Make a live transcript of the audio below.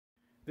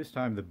this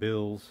time the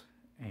Bills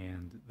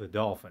and the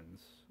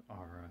Dolphins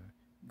are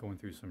going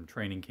through some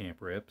training camp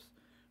reps.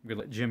 I'm going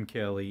to let Jim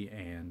Kelly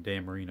and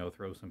Dan Marino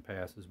throw some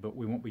passes, but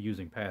we won't be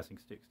using passing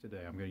sticks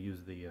today. I'm going to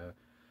use the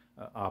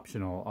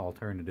optional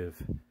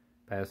alternative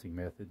passing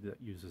method that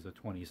uses a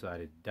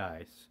 20-sided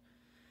dice.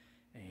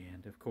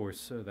 And of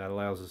course, that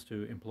allows us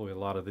to employ a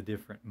lot of the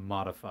different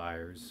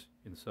modifiers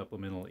in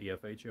supplemental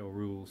EFHL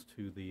rules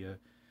to the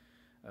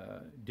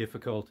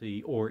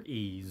difficulty or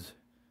ease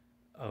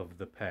of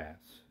the pass.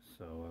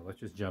 So let's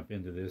just jump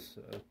into this.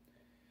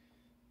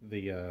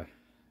 The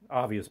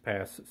obvious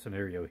pass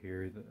scenario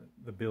here,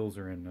 the Bills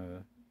are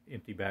in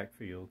empty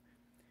backfield,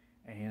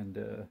 and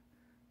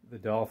the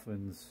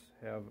Dolphins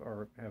have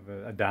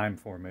a dime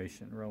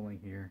formation rolling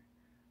here.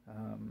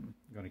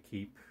 Going to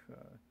keep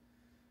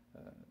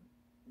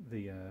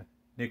the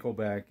nickel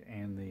back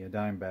and the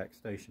dime back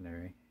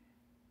stationary.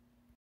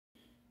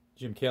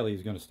 Jim Kelly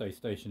is going to stay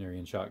stationary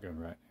in shotgun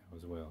right now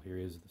as well. Here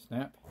is the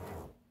snap.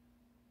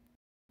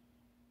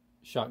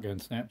 Shotgun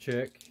snap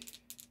check.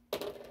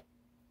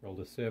 Rolled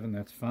a 7,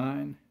 that's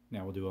fine.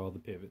 Now we'll do all the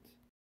pivots.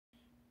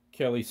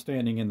 Kelly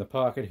standing in the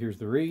pocket. Here's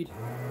the read.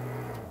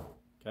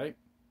 Okay.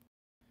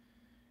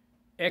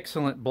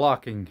 Excellent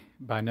blocking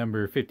by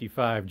number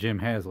 55, Jim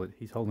Haslett.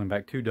 He's holding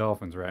back 2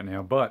 Dolphins right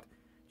now, but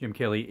Jim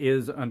Kelly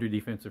is under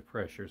defensive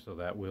pressure, so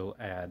that will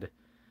add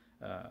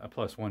a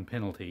 +1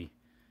 penalty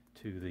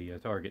to the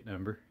target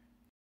number.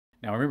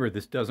 Now remember,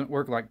 this doesn't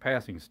work like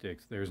passing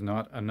sticks. There's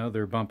not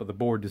another bump of the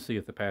board to see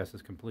if the pass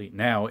is complete.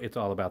 Now it's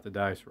all about the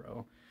dice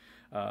roll.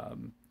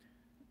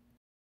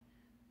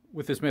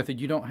 With this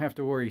method, you don't have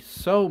to worry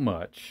so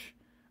much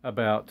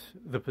about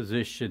the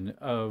position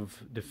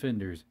of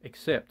defenders,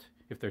 except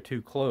if they're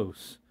too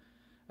close,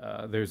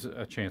 there's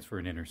a chance for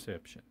an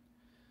interception.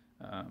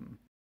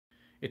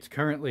 It's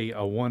currently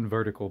a 1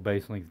 vertical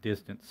base length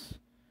distance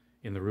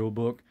in the rule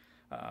book.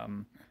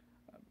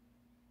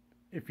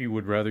 If you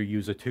would rather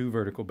use a 2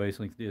 vertical base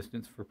length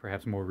distance for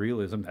perhaps more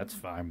realism, that's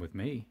fine with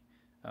me.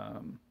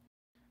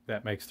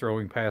 That makes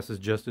throwing passes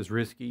just as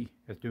risky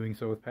as doing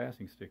so with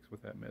passing sticks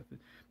with that method.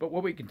 But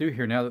what we can do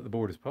here now that the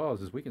board is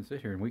paused is we can sit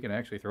here and we can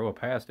actually throw a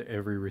pass to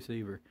every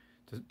receiver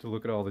to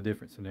look at all the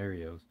different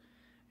scenarios.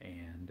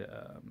 And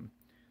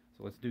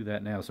so let's do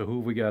that now. So who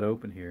have we got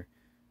open here?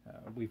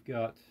 We've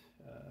got,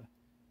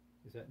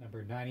 is that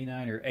number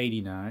 99 or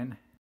 89?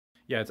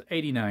 Yeah, it's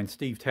 89,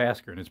 Steve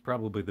Tasker, and it's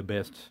probably the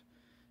best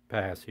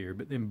pass here.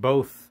 But then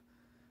both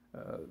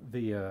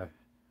the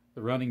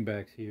running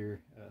backs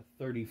here,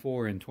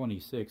 34 and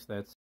 26,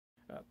 that's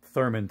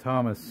Thurman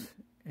Thomas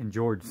and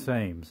George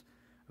Sames.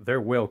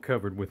 They're well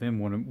covered within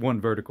one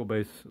vertical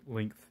base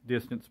length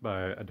distance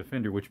by a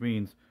defender, which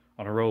means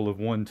on a roll of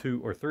 1,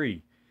 2, or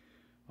 3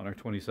 on our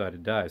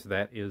 20-sided dice,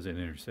 that is an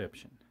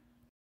interception.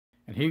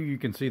 And here you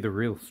can see the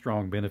real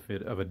strong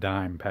benefit of a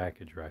dime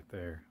package right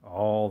there.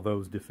 All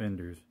those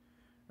defenders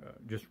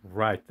just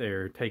right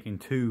there, taking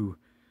 2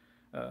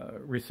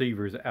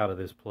 receivers out of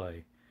this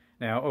play.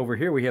 Now over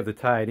here we have the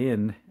tight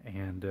end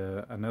and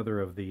another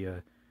of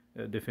the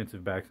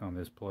defensive backs on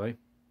this play.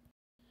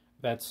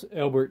 That's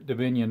Elbert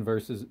Dubinion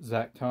versus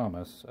Zach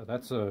Thomas.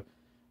 That's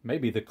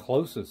maybe the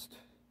closest,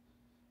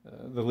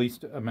 the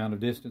least amount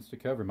of distance to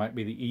cover. Might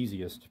be the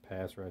easiest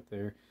pass right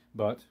there.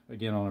 But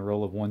again, on a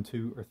roll of 1,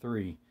 2, or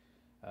 3,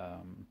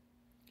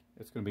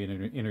 it's going to be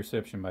an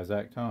interception by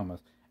Zach Thomas.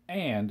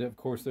 And of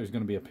course, there's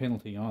going to be a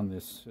penalty on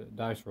this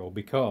dice roll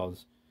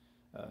because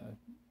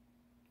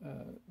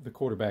the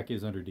quarterback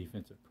is under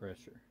defensive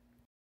pressure.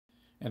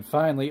 And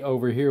finally,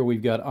 over here,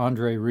 we've got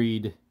Andre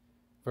Reed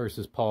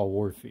versus Paul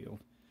Warfield.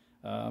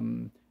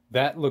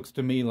 That looks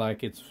to me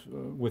like it's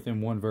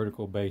within 1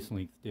 vertical base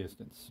length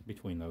distance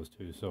between those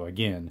two. So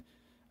again,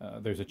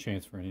 there's a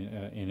chance for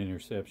an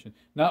interception.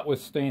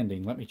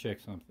 Notwithstanding, let me check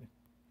something.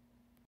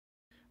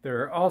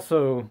 There are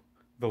also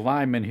the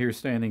linemen here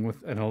standing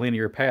within a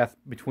linear path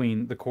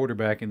between the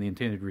quarterback and the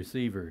intended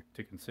receiver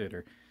to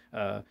consider.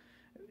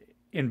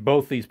 In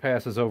both these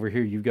passes over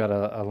here, you've got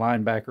a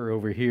linebacker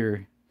over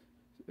here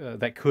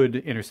that could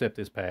intercept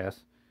this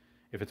pass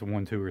if it's a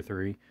 1, 2, or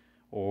 3.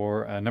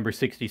 Or number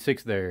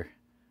 66 there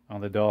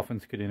on the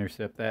Dolphins could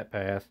intercept that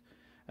pass.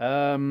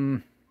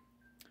 I'm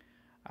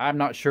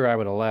not sure I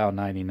would allow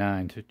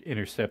 99 to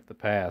intercept the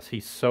pass.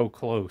 He's so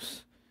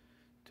close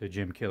to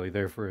Jim Kelly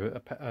there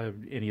for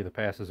any of the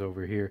passes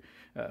over here.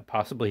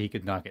 Possibly he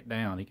could knock it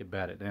down. He could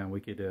bat it down.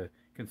 We could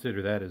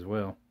consider that as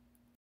well.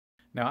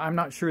 Now, I'm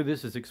not sure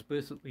this is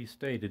explicitly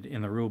stated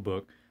in the rule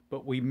book,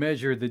 but we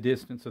measure the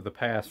distance of the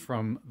pass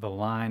from the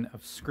line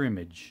of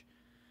scrimmage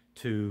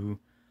to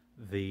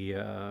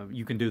the,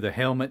 you can do the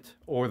helmet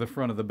or the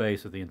front of the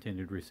base of the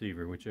intended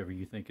receiver, whichever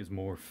you think is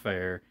more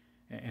fair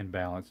and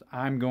balanced.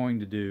 I'm going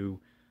to do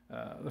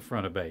the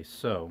front of base.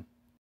 So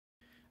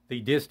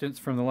the distance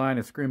from the line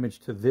of scrimmage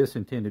to this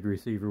intended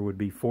receiver would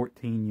be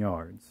 14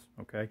 yards,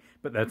 okay?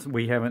 But that's,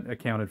 we haven't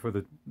accounted for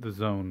the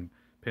zone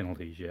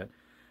penalties yet.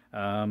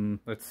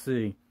 Let's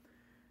see.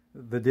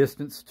 The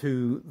distance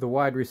to the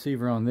wide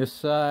receiver on this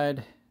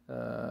side,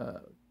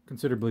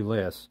 considerably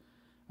less.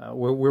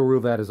 We'll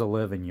rule that as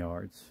 11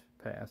 yards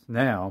pass.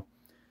 Now,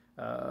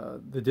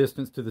 The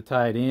distance to the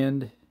tight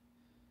end,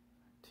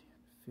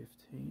 10,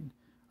 15.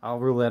 I'll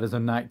rule that as a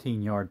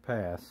 19-yard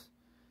pass.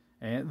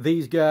 And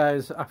these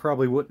guys, I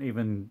probably wouldn't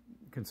even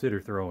consider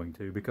throwing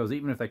to, because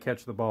even if they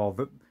catch the ball,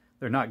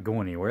 they're not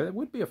going anywhere. It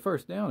would be a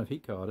first down if he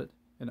caught it.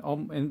 And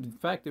in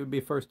fact, it would be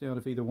a first down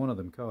if either one of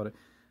them caught it.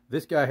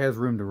 This guy has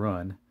room to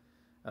run.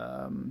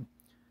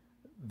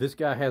 This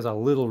guy has a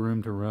little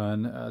room to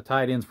run.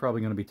 Tight end's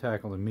probably going to be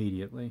tackled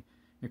immediately.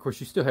 And of course,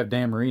 you still have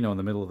Dan Marino in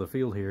the middle of the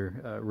field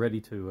here,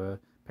 ready to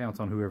pounce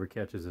on whoever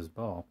catches his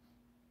ball.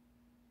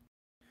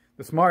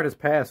 The smartest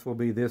pass will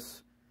be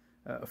this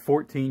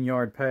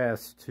 14-yard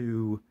pass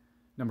to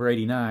number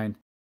 89,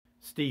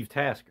 Steve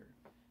Tasker.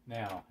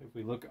 Now, if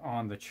we look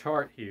on the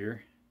chart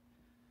here,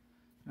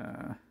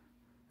 an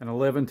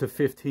 11 to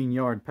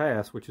 15-yard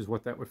pass, which is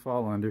what that would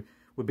fall under,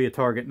 would be a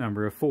target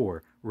number of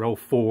 4. Roll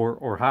 4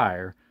 or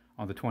higher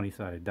on the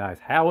 20-sided dice.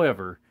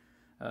 However,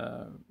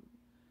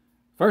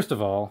 first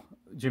of all,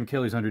 Jim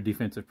Kelly's under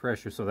defensive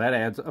pressure, so that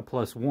adds a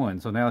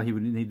 +1. So now he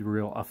would need to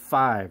roll a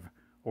 5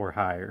 or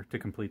higher to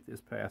complete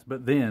this pass.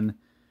 But then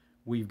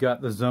we've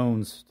got the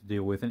zones to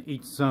deal with, and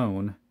each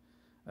zone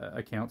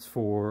accounts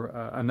for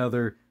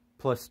another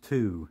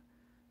 +2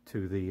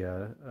 to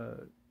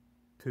the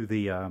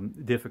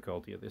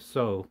difficulty of this.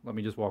 So let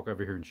me just walk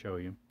over here and show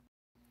you.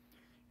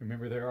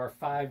 Remember, there are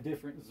 5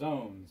 different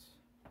zones,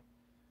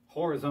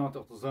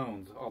 horizontal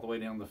zones, all the way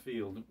down the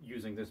field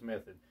using this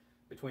method.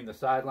 Between the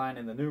sideline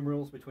and the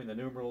numerals, between the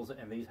numerals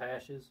and these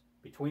hashes,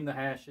 between the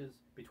hashes,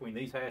 between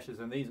these hashes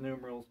and these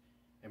numerals,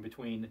 and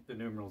between the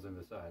numerals and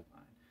the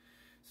sideline.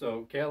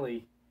 So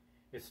Kelly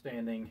is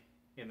standing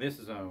in this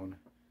zone.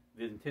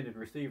 The intended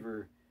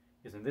receiver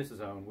is in this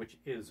zone, which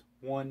is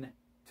 1,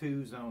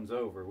 2 zones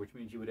over, which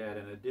means you would add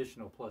an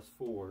additional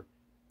 +4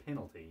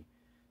 penalty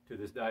to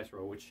this dice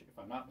roll, which, if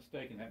I'm not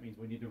mistaken, that means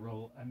we need to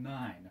roll a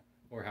 9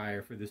 or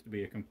higher for this to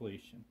be a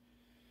completion.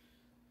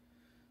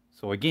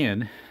 So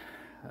again,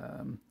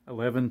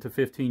 11 to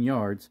 15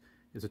 yards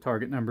is a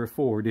target number of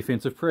 4.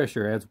 Defensive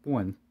pressure adds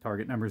 1.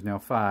 Target number is now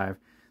 5.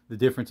 The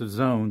difference of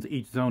zones,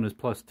 each zone is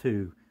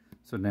 +2.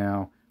 So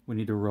now we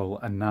need to roll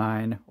a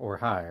 9 or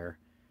higher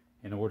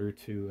in order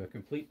to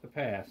complete the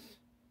pass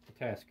to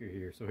Tasker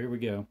here. So here we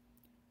go.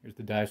 Here's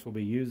the dice we'll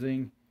be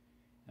using.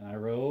 And I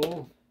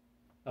roll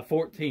a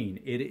 14.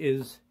 It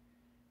is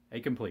a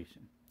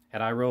completion.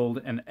 Had I rolled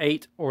an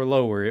 8 or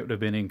lower, it would have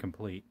been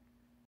incomplete.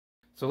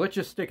 So let's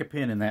just stick a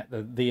pin in that.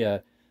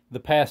 The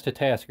pass to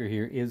Tasker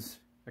here is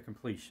a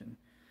completion.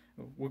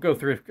 We'll go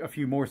through a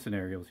few more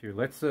scenarios here.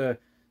 Let's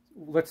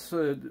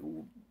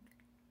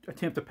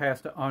attempt to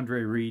pass to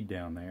Andre Reed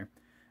down there.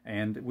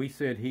 And we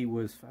said he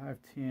was 5,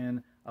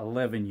 10,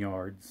 11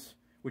 yards,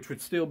 which would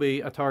still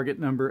be a target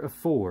number of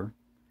 4.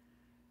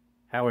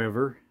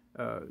 However,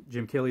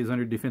 Jim Kelly is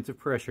under defensive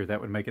pressure.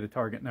 That would make it a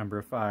target number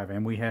of 5.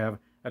 And we have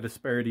a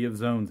disparity of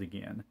zones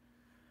again.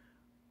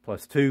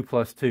 +2,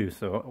 +2.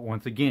 So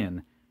once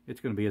again, it's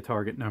going to be a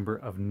target number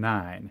of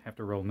 9. Have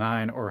to roll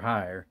 9 or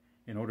higher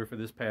in order for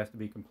this pass to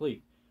be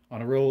complete.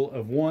 On a roll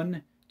of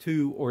 1,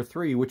 2, or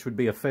 3, which would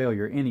be a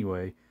failure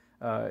anyway,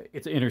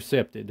 it's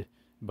intercepted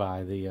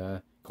by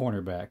the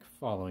cornerback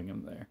following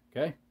him there.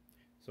 Okay?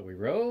 So we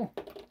roll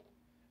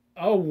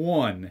a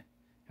 1.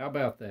 How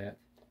about that?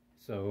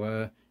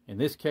 So in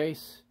this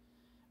case,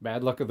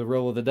 bad luck of the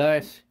roll of the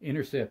dice,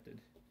 intercepted.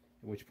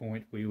 At which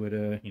point we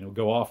would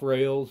go off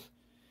rails,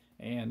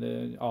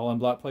 and all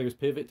unblocked players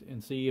pivot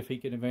and see if he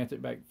can advance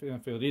it back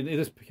field. In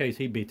this case,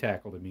 he'd be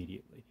tackled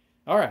immediately.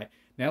 All right,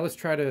 now let's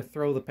try to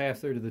throw the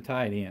pass there to the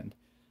tight end.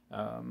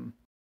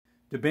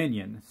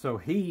 DeBinion. So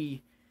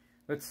he,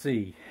 let's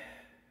see,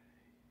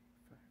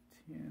 5,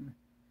 10.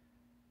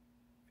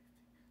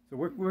 So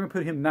we're going to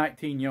put him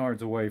 19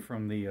 yards away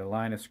from the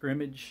line of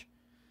scrimmage,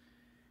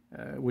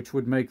 which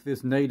would make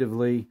this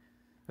natively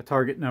a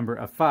target number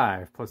of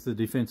 5, plus the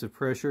defensive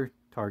pressure,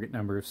 target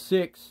number of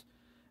 6.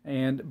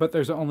 But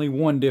there's only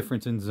one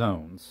difference in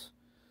zones.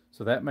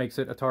 So that makes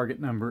it a target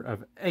number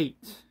of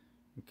 8.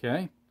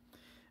 Okay?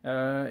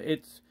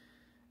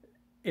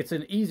 It's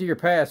an easier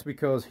pass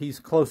because he's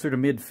closer to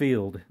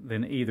midfield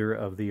than either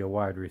of the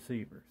wide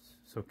receivers.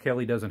 So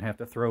Kelly doesn't have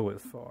to throw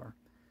as far.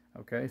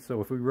 Okay,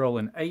 so if we roll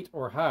an 8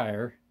 or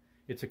higher,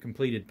 it's a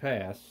completed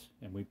pass,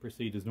 and we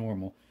proceed as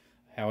normal.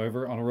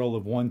 However, on a roll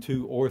of 1,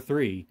 2, or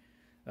 3,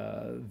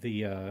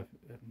 middle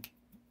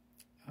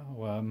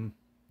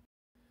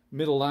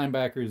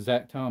linebacker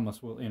Zach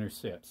Thomas will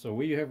intercept. So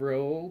we have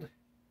rolled.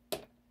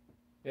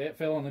 It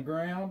fell on the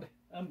ground.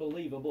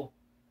 Unbelievable.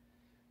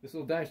 This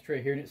little dice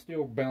tray here, and it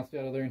still bounced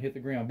out of there and hit the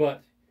ground.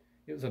 But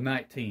it was a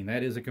 19.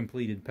 That is a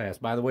completed pass.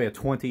 By the way, a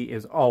 20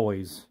 is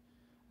always,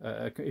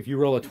 if you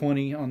roll a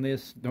 20 on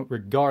this,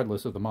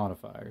 regardless of the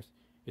modifiers,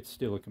 it's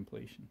still a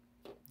completion.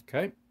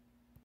 Okay?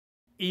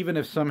 Even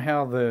if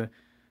somehow the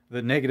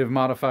negative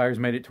modifiers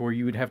made it to where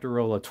you would have to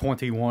roll a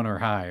 21 or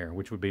higher,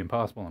 which would be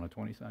impossible on a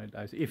 20-sided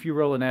dice. If you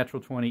roll a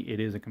natural 20,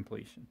 it is a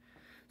completion.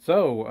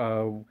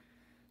 So,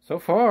 so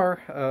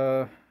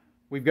far,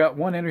 we've got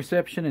 1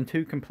 interception and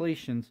 2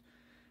 completions.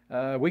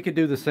 We could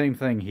do the same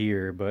thing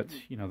here, but,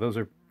 those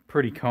are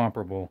pretty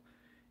comparable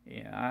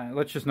Yeah,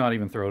 let's just not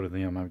even throw to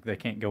them. They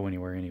can't go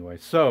anywhere anyway.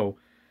 So,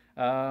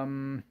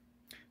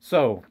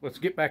 so let's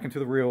get back into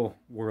the real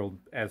world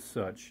as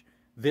such.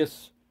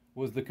 This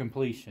was the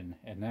completion,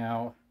 and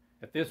now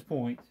at this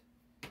point,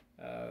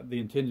 the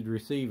intended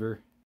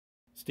receiver,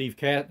 Steve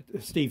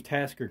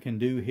Tasker, can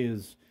do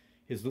his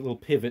little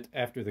pivot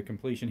after the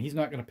completion. He's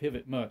not going to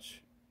pivot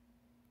much.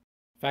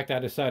 In fact, I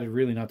decided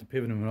really not to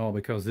pivot him at all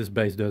because this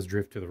base does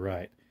drift to the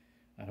right.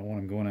 I don't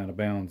want him going out of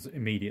bounds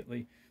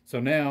immediately. So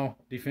now,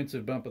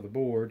 defensive bump of the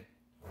board,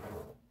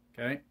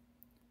 okay?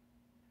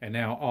 And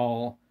now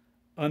all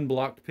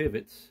unblocked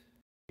pivots,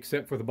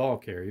 except for the ball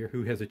carrier,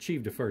 who has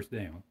achieved a first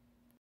down.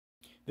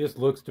 This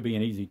looks to be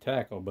an easy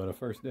tackle, but a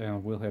first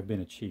down will have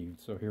been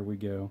achieved. So here we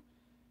go.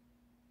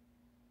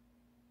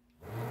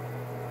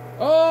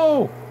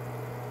 Oh!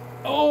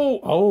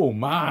 Oh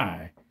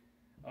my!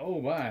 Oh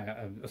my,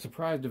 a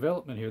surprise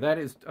development here. That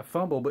is a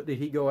fumble, but did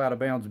he go out of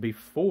bounds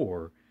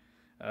before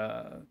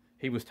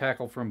he was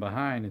tackled from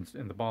behind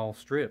and the ball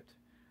stripped?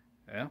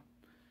 Well,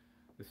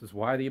 this is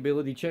why the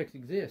ability checks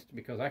exist,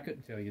 because I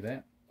couldn't tell you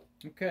that.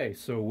 Okay,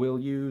 so we'll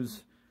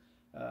use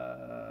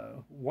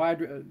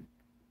wide...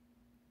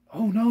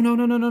 oh,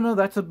 no.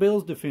 That's a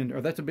Bills defender,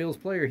 or that's a Bills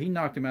player. He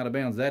knocked him out of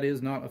bounds. That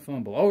is not a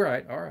fumble. All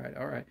right.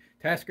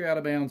 Tasker out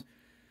of bounds.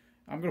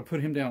 I'm going to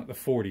put him down at the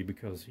 40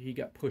 because he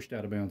got pushed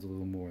out of bounds a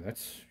little more.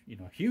 That's, you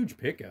know, a huge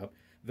pickup.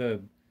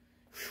 The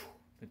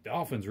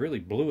Dolphins really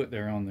blew it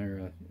there on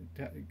their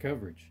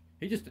coverage.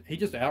 He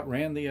just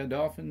outran the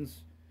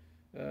Dolphins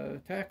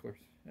tacklers,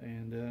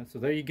 and so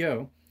there you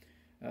go.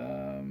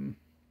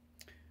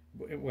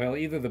 Well,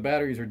 either the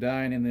batteries are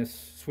dying in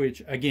this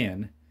switch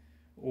again,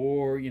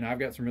 or you know, I've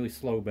got some really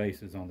slow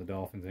bases on the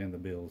Dolphins and the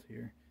Bills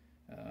here.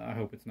 I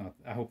hope it's not.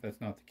 I hope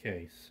that's not the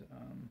case.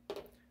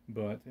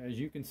 But as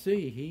you can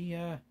see, he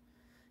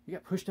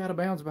got pushed out of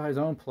bounds by his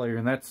own player,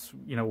 and that's,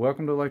 you know,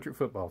 welcome to electric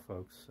football,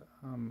 folks.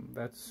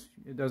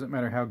 It doesn't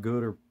matter how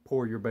good or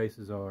poor your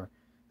bases are,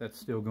 that's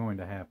still going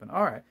to happen.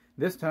 All right,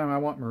 this time I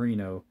want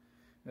Marino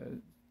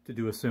to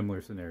do a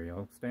similar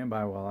scenario. Stand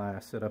by while I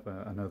set up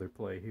another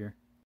play here.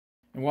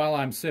 And while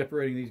I'm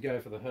separating these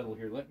guys for the huddle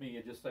here, let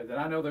me just say that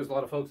I know there's a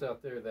lot of folks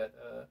out there that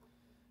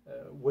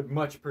would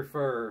much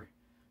prefer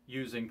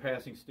using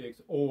passing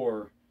sticks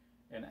or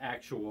an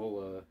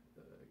actual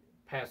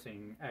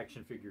passing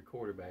action figure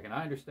quarterback, and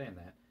I understand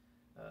that.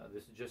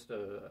 This is just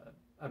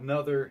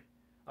another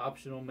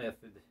optional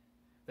method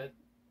that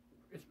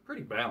is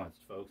pretty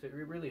balanced, folks. It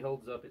really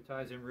holds up. It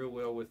ties in real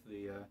well with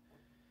the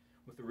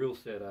rule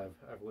set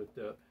I've looked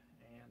up,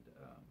 and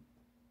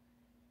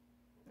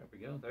there we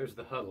go. There's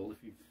the huddle.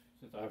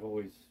 Since I've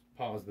always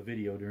paused the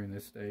video during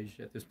this stage,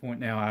 at this point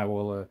now I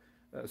will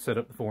set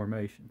up the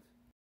formations.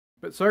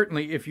 But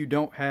certainly, if you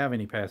don't have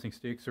any passing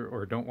sticks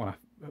or don't want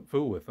to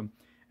fool with them,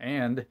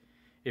 and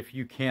if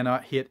you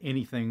cannot hit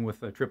anything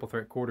with a triple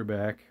threat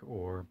quarterback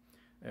or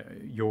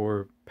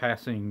your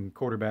passing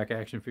quarterback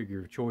action figure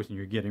of choice and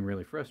you're getting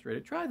really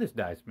frustrated, try this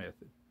dice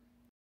method.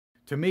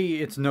 To me,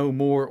 it's no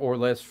more or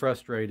less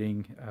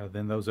frustrating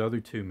than those other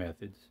two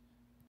methods.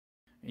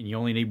 And you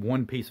only need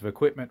one piece of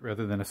equipment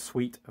rather than a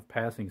suite of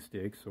passing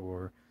sticks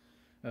or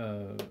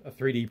a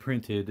 3D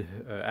printed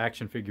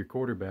action figure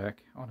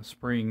quarterback on a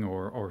spring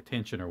or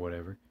tension or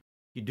whatever.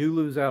 You do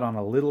lose out on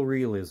a little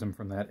realism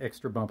from that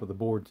extra bump of the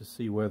board to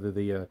see whether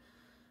the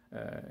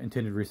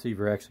intended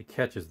receiver actually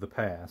catches the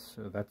pass.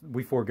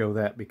 We forego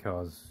that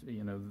because,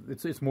 you know,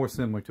 it's more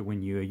similar to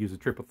when you use a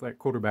triple threat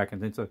quarterback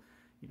and it's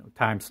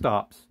time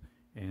stops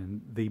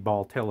and the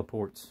ball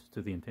teleports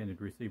to the intended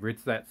receiver.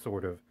 It's that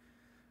sort of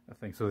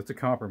thing. So it's a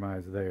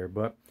compromise there,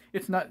 but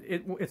it's not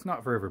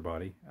for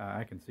everybody.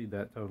 I can see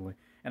that totally,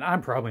 and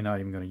I'm probably not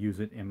even going to use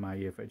it in my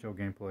EFHL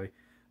gameplay,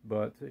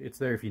 but it's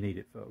there if you need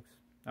it, folks.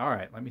 All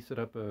right, let me set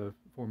up a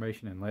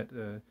formation and let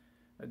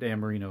Dan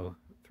Marino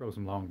throw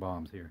some long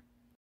bombs here.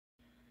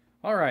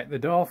 All right, the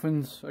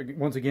Dolphins,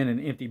 once again, an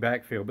empty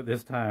backfield, but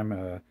this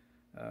time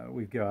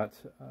we've got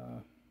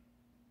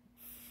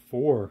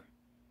 4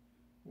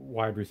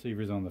 wide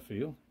receivers on the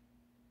field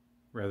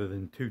rather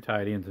than 2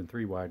 tight ends and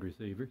 3 wide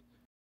receivers.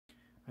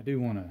 I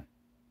do want to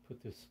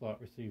put this slot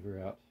receiver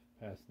out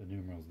past the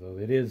numerals, though.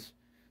 There's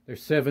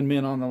 7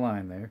 men on the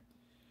line there.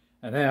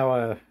 And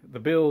now the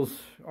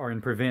Bills are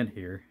in prevent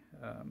here.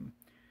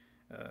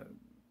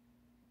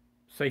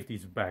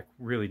 Safety's back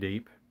really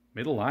deep.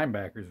 Middle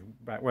linebackers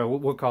back. Well,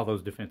 we'll call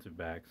those defensive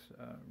backs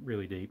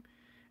really deep.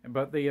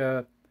 But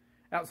the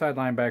outside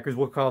linebackers,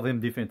 we'll call them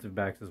defensive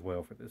backs as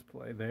well for this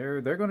play.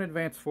 They're going to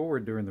advance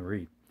forward during the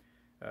read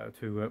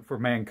for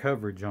man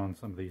coverage on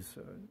some of these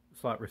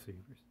slot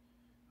receivers.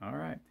 All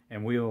right,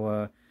 and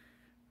we'll.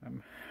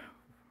 I'm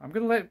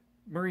going to let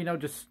Marino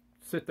just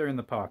sit there in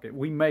the pocket.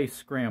 We may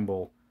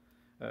scramble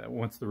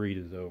once the read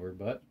is over,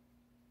 but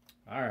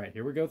all right,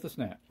 here we go with the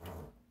snap.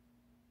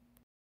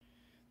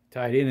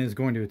 Tight end is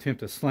going to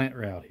attempt a slant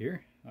route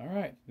here. All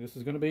right, this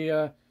is going to be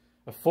a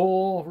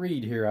full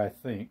read here, I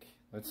think.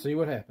 Let's see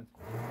what happens.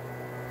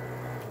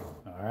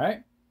 All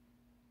right.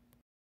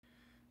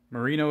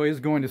 Marino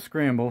is going to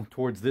scramble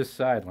towards this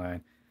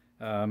sideline.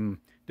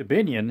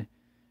 DeBinion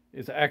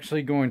is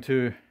actually going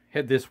to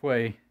head this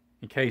way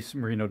in case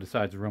Marino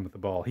decides to run with the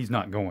ball. He's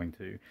not going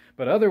to.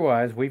 But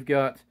otherwise, we've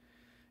got,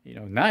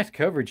 nice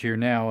coverage here.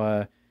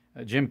 Now,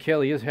 Jim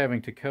Kelly is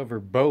having to cover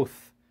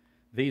both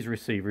these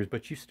receivers,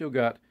 but you still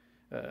got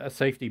a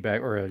safety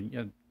back, or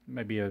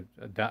maybe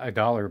a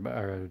dollar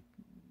or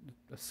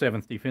a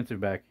seventh defensive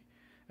back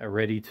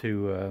ready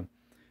to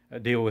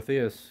deal with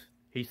this.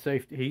 He's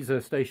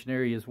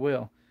stationary as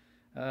well,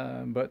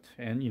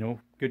 and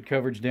good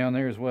coverage down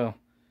there as well.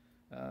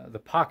 The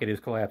pocket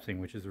is collapsing,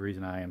 which is the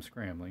reason I am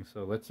scrambling.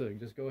 So let's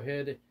just go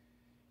ahead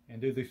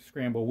and do the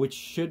scramble, which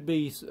should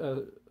be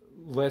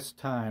less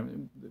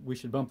time. We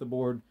should bump the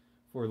board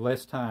for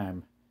less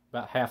time,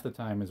 about half the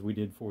time as we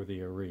did for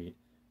the read.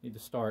 Need to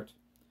start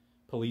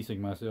policing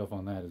myself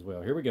on that as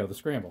well. Here we go, the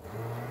scramble.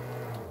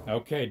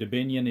 Okay,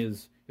 Dubinion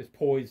is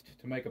poised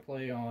to make a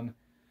play on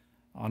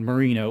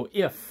Marino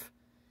if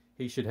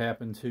he should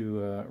happen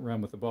to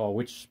run with the ball,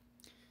 which,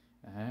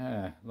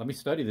 let me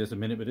study this a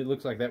minute, but it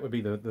looks like that would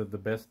be the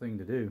best thing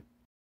to do.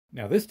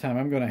 Now this time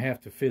I'm going to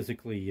have to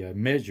physically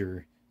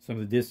measure some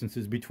of the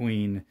distances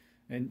between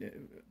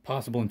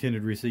possible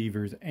intended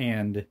receivers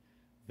and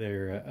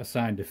their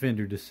assigned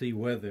defender to see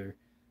whether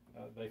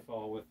they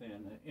fall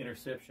within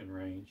interception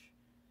range.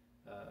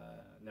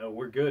 No,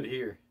 we're good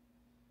here.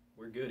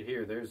 We're good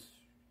here. There's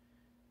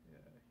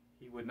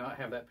he would not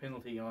have that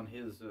penalty on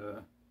his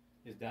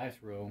dice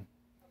roll.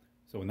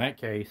 So in that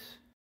case,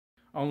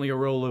 only a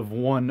roll of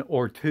 1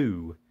 or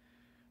 2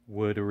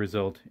 would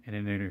result in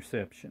an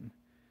interception.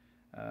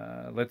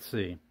 Let's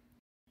see.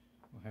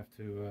 We'll have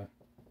to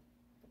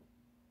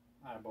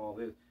eyeball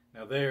this.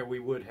 Now there we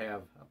would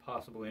have a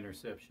possible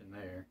interception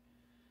there.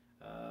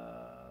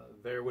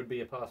 There would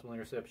be a possible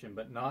interception,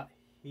 but not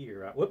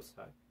here. Whoops.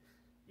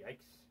 Yikes.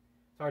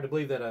 It's hard to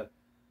believe that a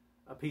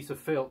piece of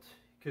felt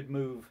could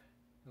move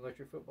an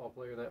electric football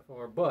player that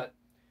far, but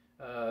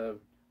I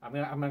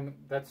mean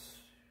that's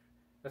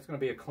going to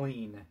be a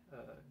clean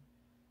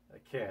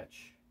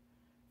catch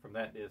from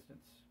that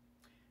distance.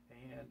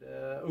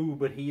 And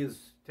but he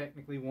is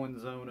technically one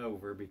zone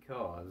over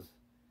because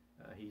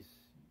he's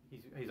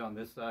on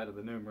this side of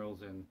the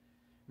numerals and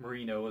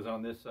Marino is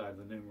on this side of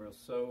the numerals.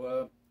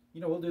 So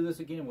we'll do this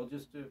again. We'll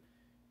just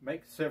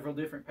make several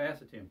different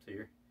pass attempts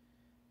here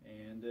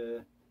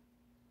and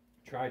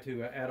try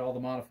to add all the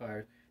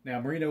modifiers. Now,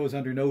 Marino is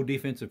under no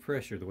defensive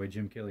pressure the way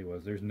Jim Kelly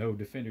was. There's no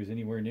defenders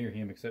anywhere near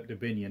him except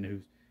Dubinion,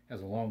 who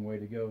has a long way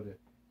to go to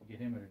get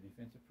him under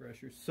defensive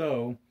pressure.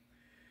 So,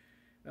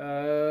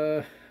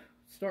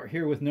 start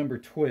here with number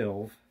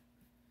 12.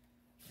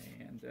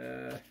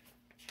 And,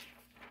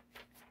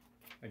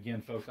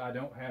 again, folks, I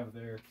don't have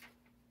their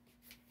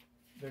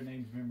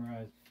names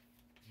memorized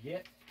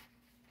yet.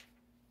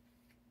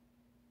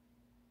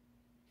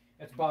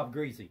 That's Bob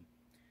Greasy.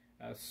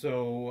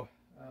 So,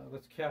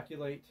 let's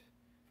calculate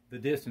the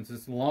distance.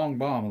 It's a long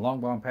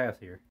bomb pass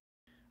here.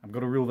 I'm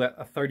going to rule that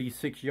a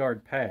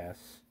 36-yard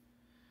pass,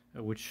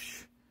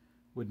 which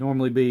would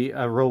normally be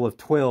a roll of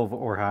 12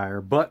 or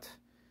higher, but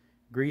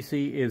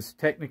Greasy is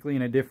technically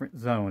in a different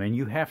zone, and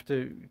you have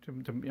to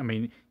I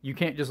mean, you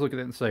can't just look at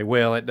it and say,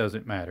 well, it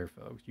doesn't matter,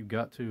 folks. You've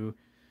got to,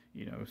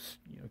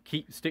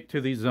 stick to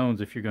these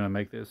zones if you're going to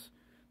make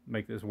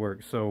this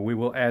work. So we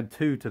will add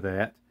 2 to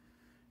that,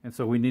 and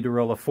so we need to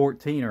roll a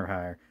 14 or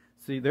higher.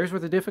 See, there's where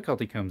the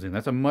difficulty comes in.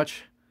 That's a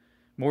much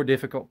more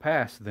difficult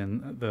pass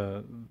than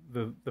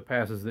the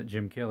passes that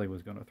Jim Kelly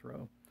was going to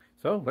throw.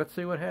 So let's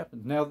see what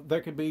happens. Now,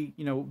 there could be,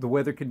 the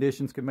weather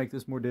conditions could make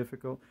this more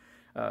difficult.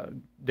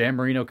 Dan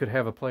Marino could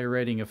have a player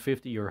rating of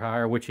 50 or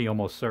higher, which he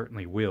almost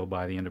certainly will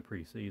by the end of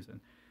preseason.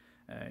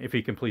 If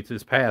he completes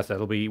his pass,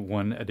 that'll be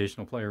 1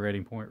 additional player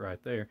rating point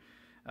right there.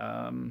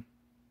 But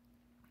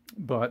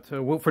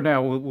for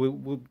now,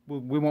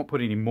 we won't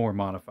put any more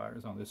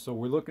modifiers on this. So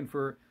we're looking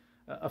for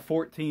a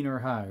 14 or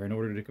higher in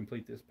order to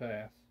complete this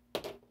pass.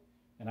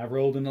 And I've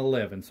rolled an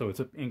 11, so it's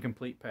an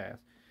incomplete pass.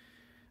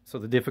 So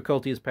the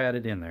difficulty is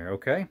padded in there,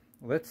 okay?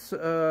 Let's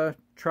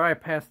try a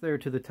pass there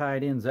to the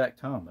tight end, Zach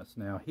Thomas.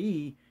 Now,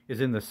 he is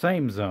in the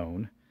same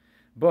zone,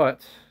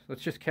 but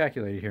let's just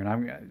calculate it here.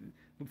 And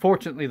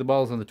fortunately, the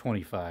ball's on the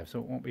 25, so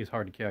it won't be as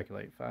hard to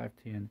calculate. 5,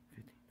 10,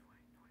 15,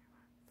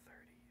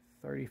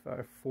 20, 25, 30,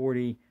 35,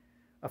 40.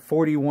 A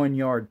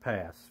 41-yard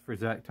pass for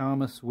Zach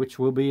Thomas, which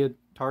will be a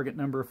target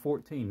number of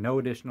 14. No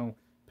additional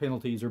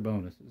penalties or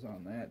bonuses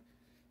on that.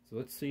 So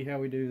let's see how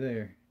we do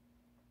there.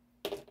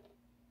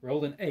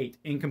 Rolled an 8,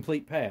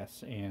 incomplete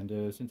pass, and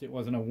since it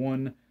wasn't a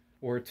 1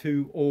 or a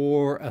 2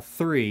 or a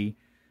 3,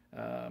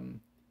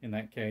 in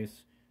that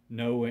case,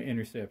 no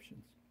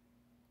interceptions.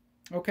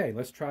 Okay,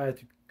 let's try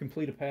to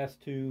complete a pass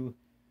to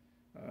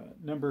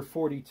number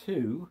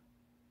 42,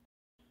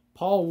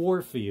 Paul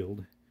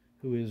Warfield,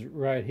 who is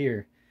right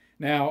here.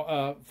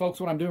 Now, folks,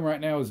 what I'm doing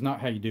right now is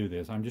not how you do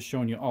this. I'm just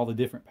showing you all the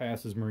different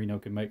passes Marino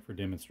can make for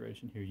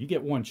demonstration here. You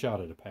get 1 shot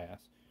at a pass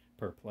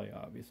per play,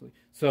 obviously.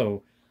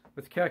 So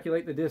let's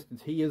calculate the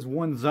distance. He is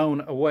 1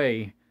 zone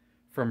away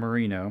from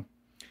Marino.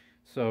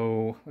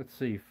 So let's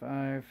see,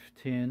 5,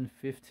 10,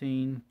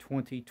 15,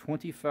 20,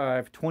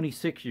 25,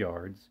 26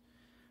 yards.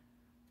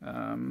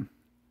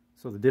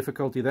 So the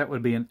difficulty, that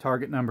would be a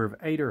target number of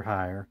 8 or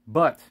higher.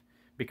 But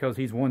because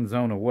he's one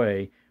zone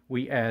away,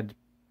 we add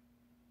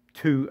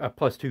a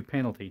 +2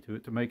 penalty to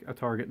it to make a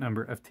target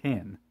number of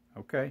 10.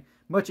 Okay?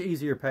 Much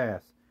easier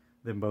pass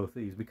than both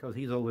these because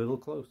he's a little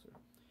closer.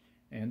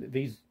 And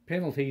these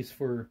penalties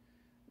for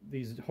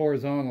these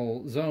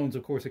horizontal zones,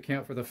 of course,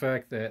 account for the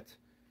fact that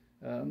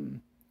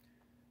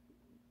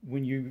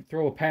when you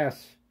throw a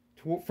pass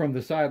from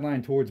the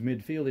sideline towards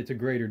midfield, it's a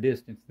greater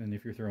distance than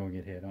if you're throwing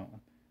it head on.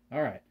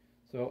 All right,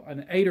 so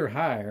an 8 or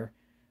higher,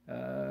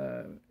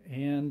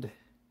 and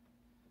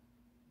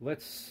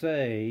let's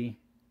say,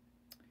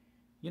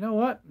 you know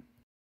what?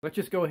 Let's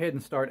just go ahead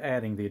and start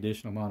adding the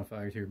additional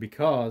modifiers here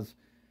because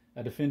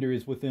a defender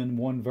is within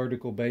 1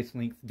 vertical base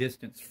length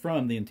distance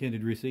from the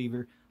intended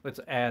receiver. Let's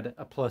add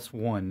a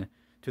 +1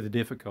 to the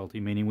difficulty,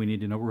 meaning we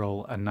need to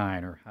roll a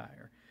 9 or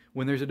higher.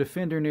 When there's a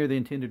defender near the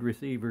intended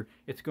receiver,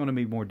 it's going to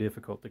be more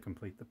difficult to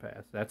complete the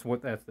pass. That's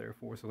what that's there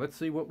for. So let's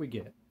see what we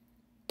get.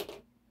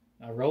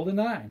 I rolled a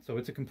 9, so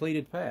it's a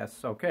completed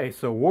pass. Okay,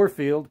 so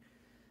Warfield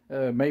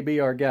may be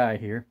our guy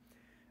here.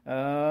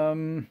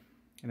 And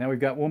now we've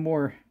got one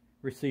more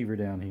receiver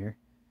down here.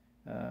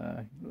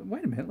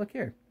 Wait a minute, look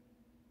here.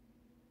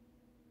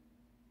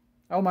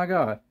 Oh my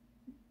God.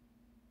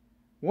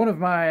 One of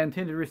my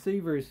intended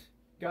receivers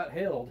got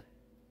held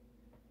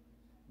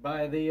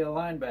by the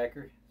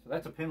linebacker. So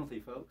that's a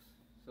penalty, folks.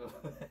 So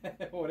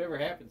whatever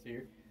happens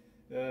here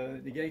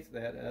negates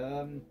that.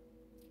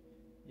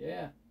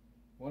 Yeah,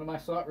 one of my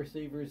slot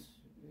receivers,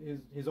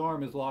 his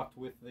arm is locked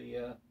with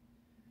the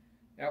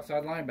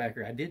outside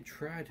linebacker. I did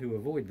try to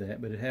avoid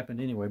that, but it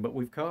happened anyway. But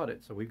we've caught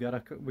it, so we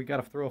got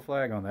to throw a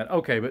flag on that.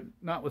 Okay, but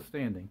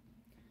notwithstanding,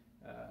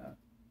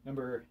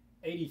 number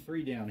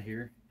 83 down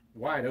here,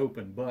 wide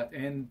open,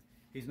 and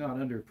he's not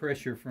under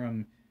pressure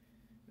from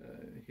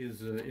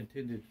his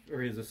intended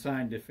or his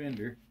assigned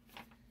defender.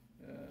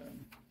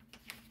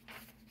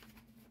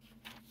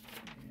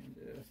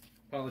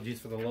 Apologies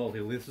for the lull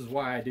here. This is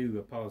why I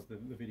do pause the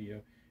video.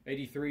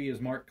 83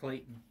 is Mark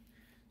Clayton.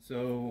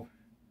 So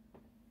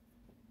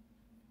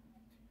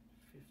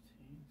 15,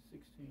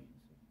 16.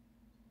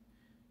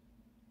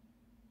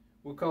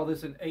 We'll call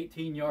this an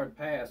 18-yard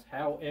pass.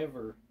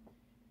 However,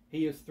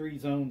 he is 3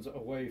 zones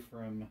away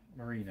from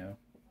Marino.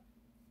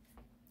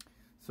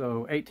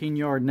 So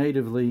 18-yard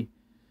natively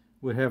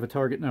would have a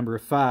target number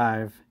of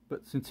 5,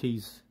 but since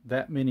he's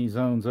that many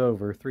zones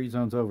over, 3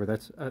 zones over,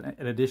 that's an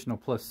additional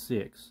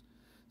 +6.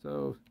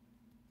 So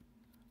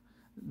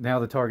now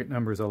the target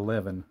number is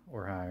 11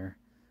 or higher.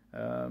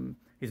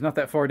 He's not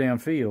that far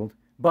downfield,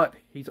 but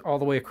he's all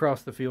the way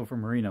across the field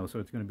from Marino, so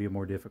it's going to be a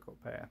more difficult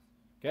pass.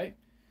 Okay?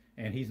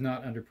 And he's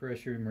not under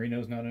pressure.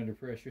 Marino's not under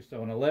pressure.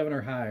 So an 11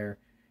 or higher,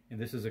 and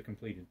this is a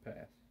completed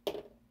pass.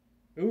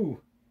 Ooh,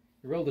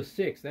 he rolled a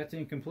 6. That's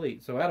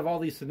incomplete. So out of all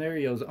these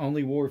scenarios,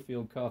 only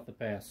Warfield caught the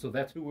pass. So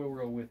that's who we'll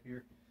roll with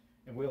here.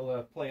 And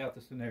we'll play out the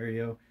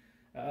scenario.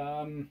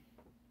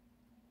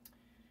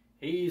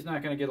 He's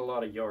not going to get a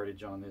lot of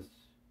yardage on this,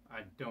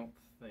 I don't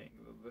think.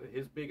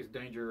 His biggest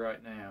danger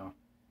right now,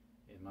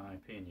 in my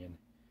opinion,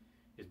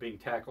 is being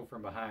tackled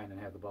from behind and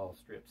have the ball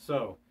stripped.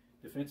 So,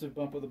 defensive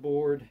bump of the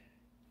board.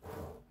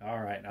 All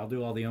right, I'll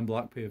do all the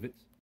unblocked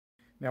pivots.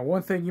 Now,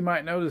 one thing you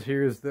might notice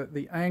here is that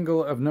the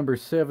angle of number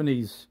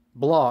 70's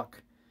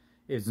block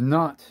is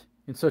not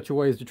in such a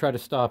way as to try to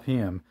stop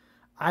him.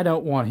 I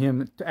don't want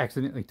him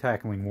accidentally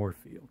tackling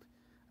Warfield.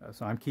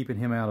 So I'm keeping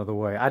him out of the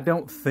way. I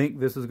don't think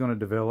this is going to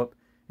develop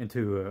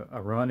into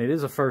a run. It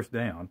is a first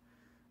down.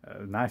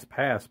 Nice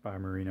pass by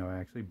Marino,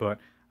 actually, but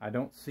I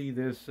don't see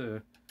this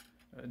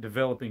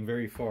developing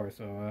very far.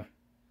 So I'm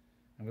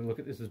going to look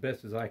at this as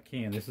best as I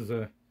can. This is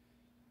a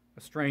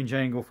strange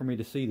angle for me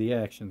to see the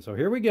action. So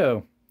here we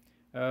go.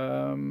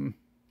 Oh,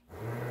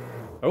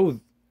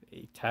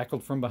 he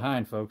tackled from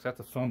behind, folks. That's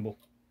a fumble.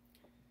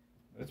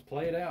 Let's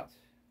play it out.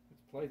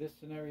 Let's play this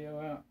scenario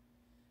out.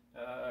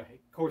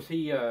 Of course,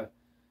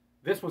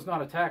 this was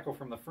not a tackle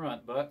from the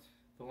front, but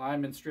the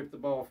lineman stripped the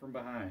ball from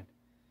behind.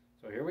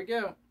 So here we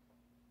go.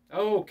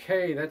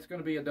 Okay, that's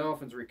going to be a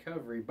Dolphins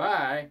recovery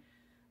by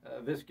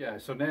this guy.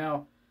 So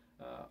now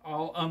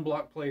all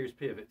unblocked players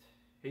pivot.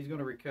 He's going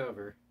to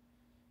recover,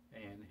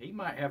 and he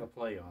might have a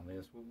play on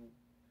this.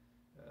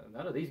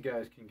 None of these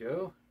guys can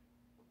go.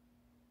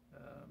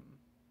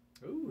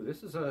 Ooh,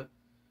 this is a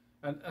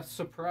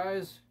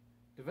surprise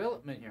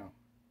development here.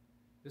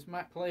 This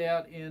might play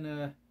out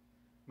in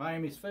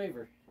Miami's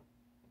favor.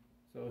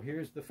 So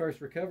here's the first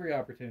recovery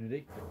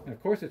opportunity. And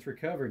of course it's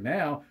recovered.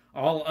 Now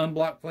all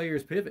unblocked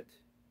players pivot.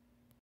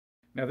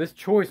 Now this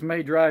choice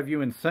may drive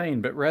you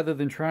insane, but rather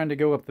than trying to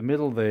go up the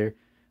middle there,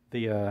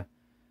 the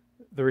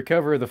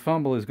recoverer of the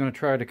fumble is going to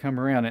try to come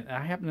around. And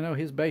I happen to know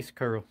his base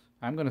curls.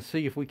 I'm going to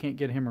see if we can't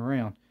get him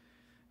around.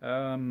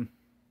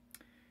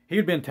 He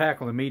had been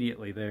tackled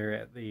immediately there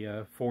at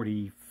the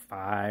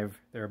 45,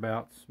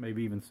 thereabouts,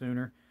 maybe even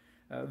sooner.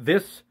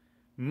 This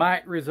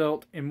might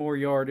result in more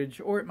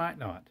yardage, or it might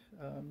not.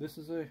 This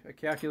is a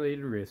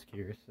calculated risk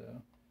here. So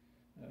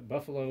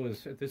Buffalo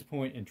is at this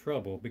point in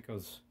trouble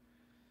because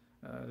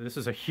this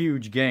is a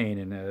huge gain,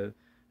 and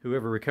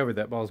whoever recovered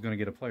that ball is going to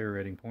get a player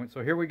rating point.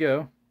 So here we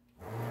go.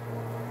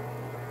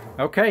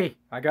 Okay,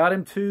 I got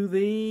him to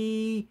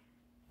the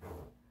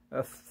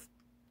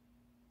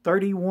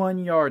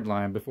 31-yard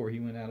line before he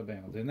went out of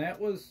bounds. And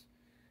that was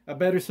a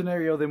better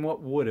scenario than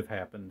what would have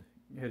happened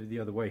headed the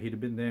other way. He'd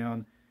have been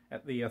down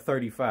at the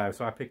 35,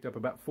 so I picked up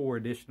about 4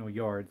 additional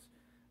yards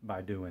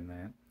by doing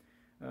that.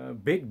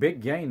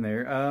 Big gain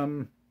there.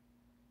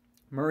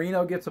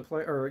 Marino gets a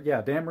play, or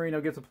yeah, Dan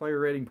Marino gets a player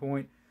rating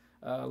point.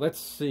 Let's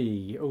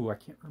see. Oh, I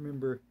can't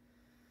remember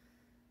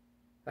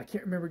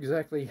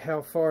exactly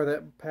how far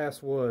that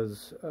pass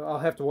was. I'll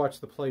have to watch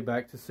the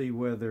playback to see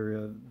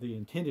whether the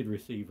intended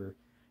receiver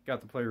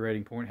got the player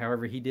rating point.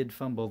 However, he did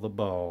fumble the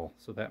ball,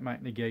 so that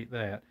might negate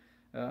that.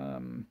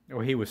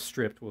 Or he was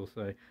stripped, we'll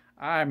say.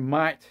 I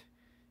might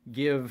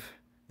give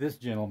this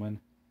gentleman,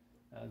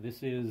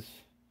 this is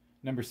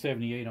number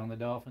 78 on the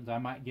Dolphins, I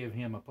might give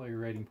him a player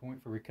rating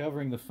point for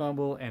recovering the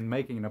fumble and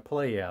making a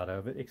play out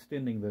of it,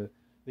 extending the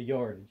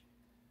yardage.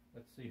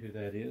 Let's see who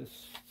that is.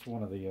 It's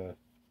one of the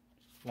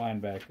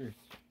linebackers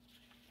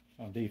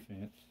on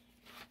defense.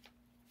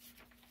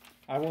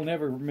 I will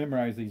never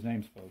memorize these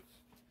names, folks.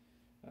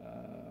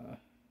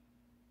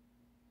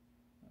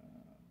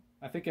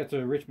 I think that's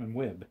a Richmond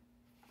Webb.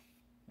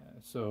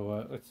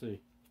 Let's see.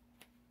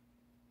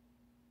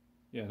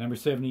 Yeah, number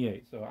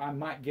 78. So I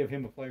might give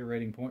him a player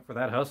rating point for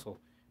that hustle,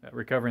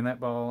 recovering that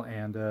ball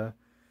and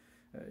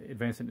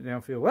advancing it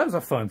downfield. Well, that was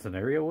a fun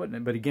scenario, wasn't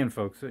it? But again,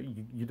 folks,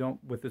 you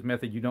don't, with this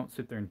method, you don't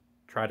sit there and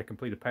try to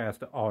complete a pass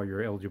to all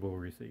your eligible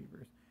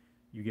receivers.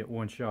 You get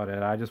one shot at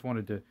it. I just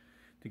wanted to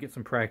get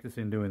some practice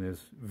in doing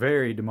this.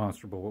 Very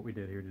demonstrable what we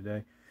did here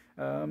today.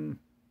 You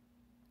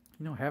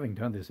know, having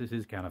done this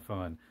is kind of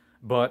fun.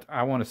 But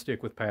I want to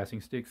stick with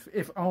passing sticks,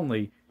 if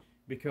only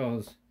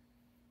because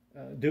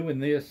doing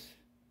this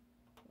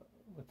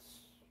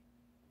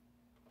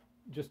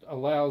just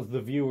allows the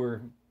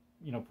viewer,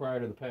 you know, prior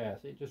to the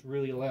pass, it just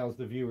really allows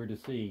the viewer to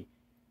see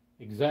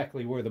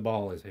exactly where the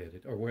ball is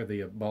headed, or where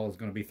the ball is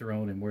going to be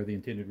thrown and where the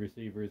intended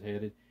receiver is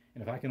headed.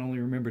 And if I can only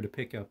remember to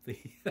pick up the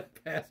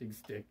passing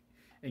stick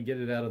and get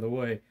it out of the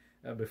way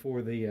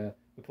before the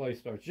play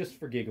starts, just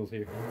for giggles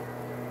here.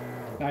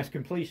 Nice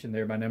completion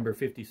there by number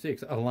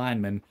 56, a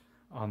lineman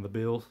on the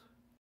Bills.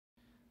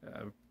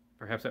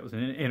 Perhaps that was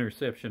an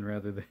interception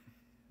rather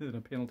than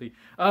a penalty.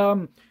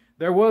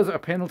 There was a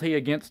penalty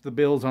against the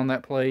Bills on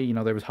that play. You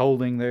know, there was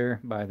holding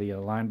there by the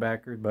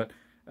linebacker, but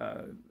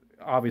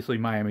obviously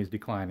Miami's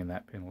declining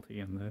that penalty,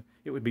 and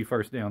it would be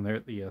first down there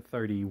at the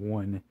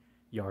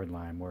 31-yard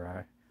line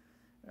where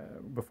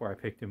before I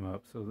picked him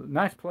up. So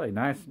nice play,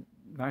 nice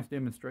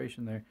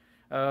demonstration there.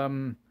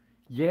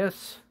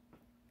 Yes,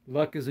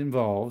 luck is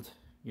involved,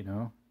 you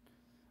know,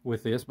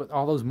 with this, but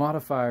all those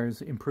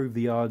modifiers improve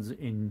the odds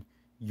in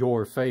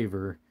your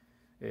favor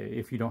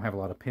if you don't have a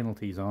lot of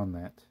penalties on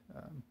that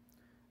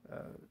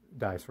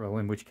dice roll,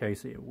 in which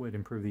case it would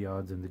improve the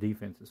odds in the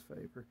defense's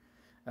favor.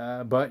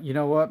 But you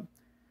know what?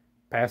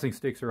 Passing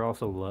sticks are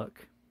also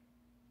luck,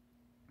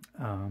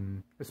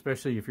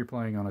 especially if you're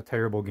playing on a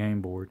terrible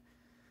game board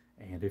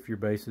and if your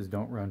bases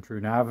don't run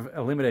true. Now, I've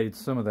eliminated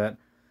some of that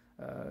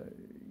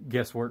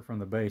guesswork from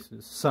the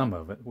bases, some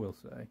of it, we'll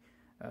say,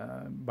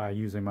 by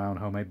using my own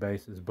homemade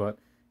bases. But,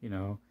 you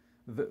know,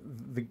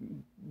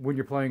 when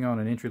you're playing on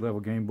an entry-level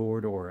game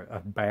board or a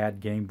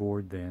bad game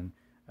board, then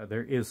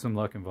there is some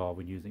luck involved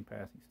when using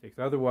passing sticks.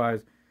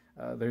 Otherwise,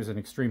 there's an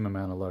extreme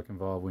amount of luck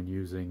involved when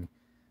using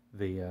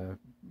the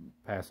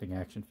passing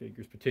action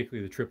figures,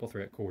 particularly the triple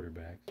threat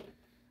quarterbacks.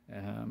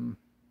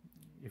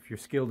 If you're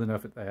skilled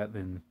enough at that,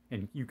 then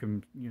and you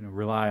can, you know,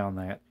 rely on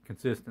that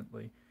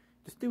consistently,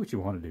 just do what you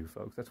want to do,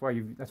 folks. That's why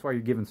you're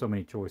given so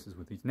many choices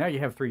with these. Now you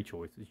have 3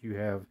 choices. You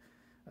have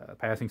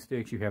passing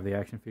sticks, you have the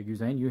action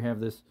figures, and you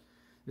have this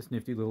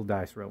nifty little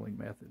dice rolling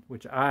method,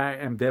 which I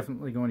am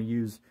definitely going to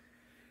use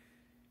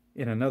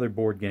in another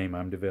board game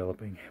I'm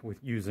developing with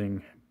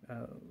using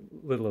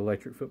little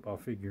electric football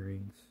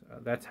figurines.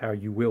 That's how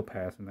you will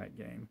pass in that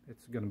game.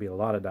 It's going to be a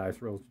lot of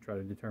dice rolls to try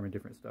to determine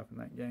different stuff in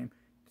that game.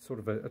 It's sort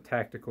of a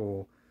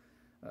tactical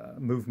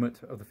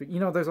movement of the figure. You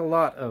know, there's a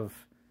lot of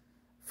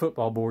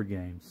football board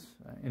games,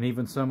 and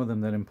even some of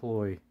them that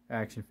employ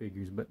action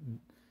figures, but,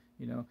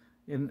 you know,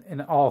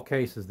 in all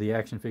cases, the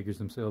action figures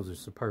themselves are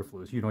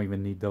superfluous. You don't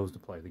even need those to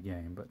play the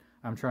game. But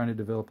I'm trying to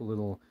develop a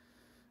little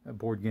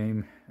board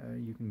game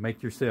you can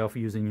make yourself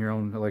using your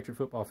own electric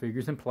football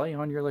figures and play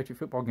on your electric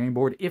football game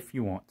board if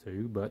you want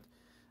to. But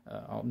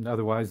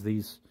otherwise,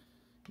 these,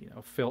 you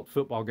know, felt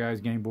football guys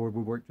game board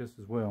would work just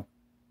as well,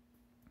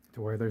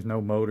 to where there's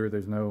no motor,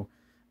 there's no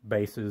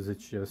bases.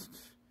 It's just,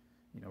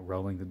 you know,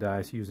 rolling the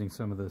dice using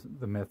some of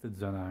the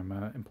methods that I'm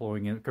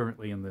employing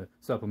currently in the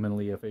supplemental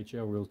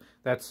EFHL rules.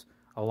 That's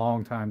a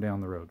long time down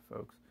the road,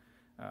 folks.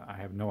 I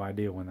have no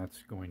idea when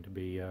that's going to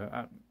be.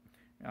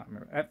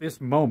 At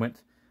this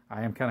moment,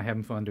 I am kind of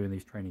having fun doing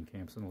these training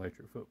camps in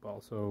electric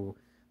football. So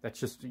that's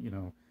just, you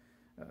know,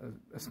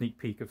 a sneak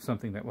peek of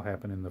something that will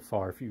happen in the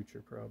far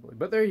future, probably.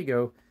 But there you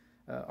go.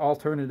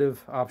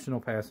 Alternative, optional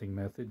passing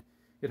method.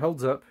 It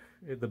holds up.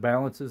 The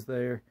balance is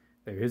there.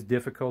 There is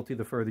difficulty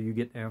the further you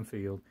get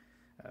downfield.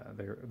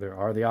 There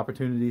are the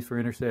opportunities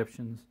for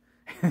interceptions.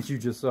 As you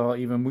just saw,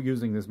 even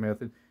using this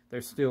method,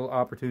 there's still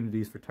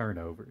opportunities for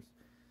turnovers.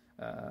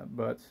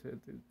 But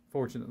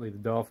fortunately, the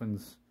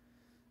Dolphins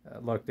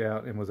lucked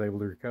out and was able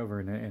to recover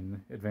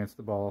and advance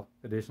the ball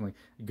additionally.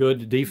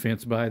 Good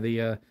defense by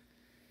the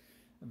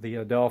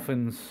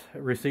Dolphins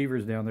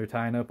receivers down there,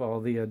 tying up all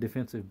the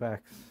defensive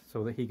backs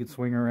so that he could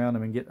swing around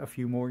them and get a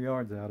few more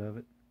yards out of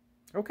it.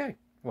 Okay,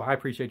 well, I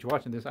appreciate you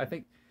watching this. I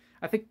think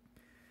I'm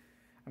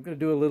going to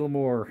do a little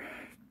more.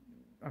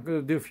 I'm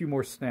going to do a few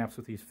more snaps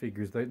with these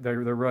figures.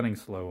 They're running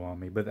slow on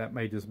me, but that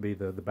may just be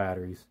the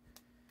batteries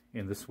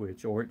in the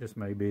switch, or it just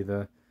may be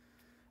the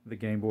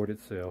game board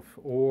itself,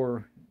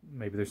 or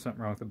maybe there's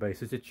something wrong with the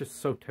bases. It's just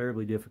so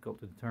terribly difficult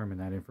to determine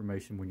that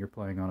information when you're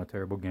playing on a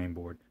terrible game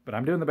board. But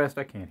I'm doing the best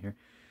I can here.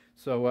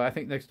 So I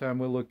think next time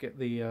we'll look at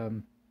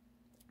the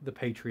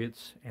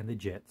Patriots and the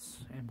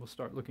Jets, and we'll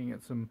start looking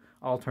at some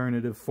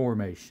alternative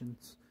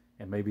formations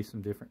and maybe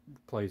some different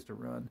plays to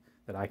run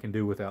that I can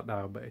do without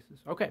dial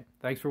bases. Okay,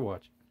 thanks for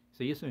watching.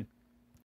 See you soon.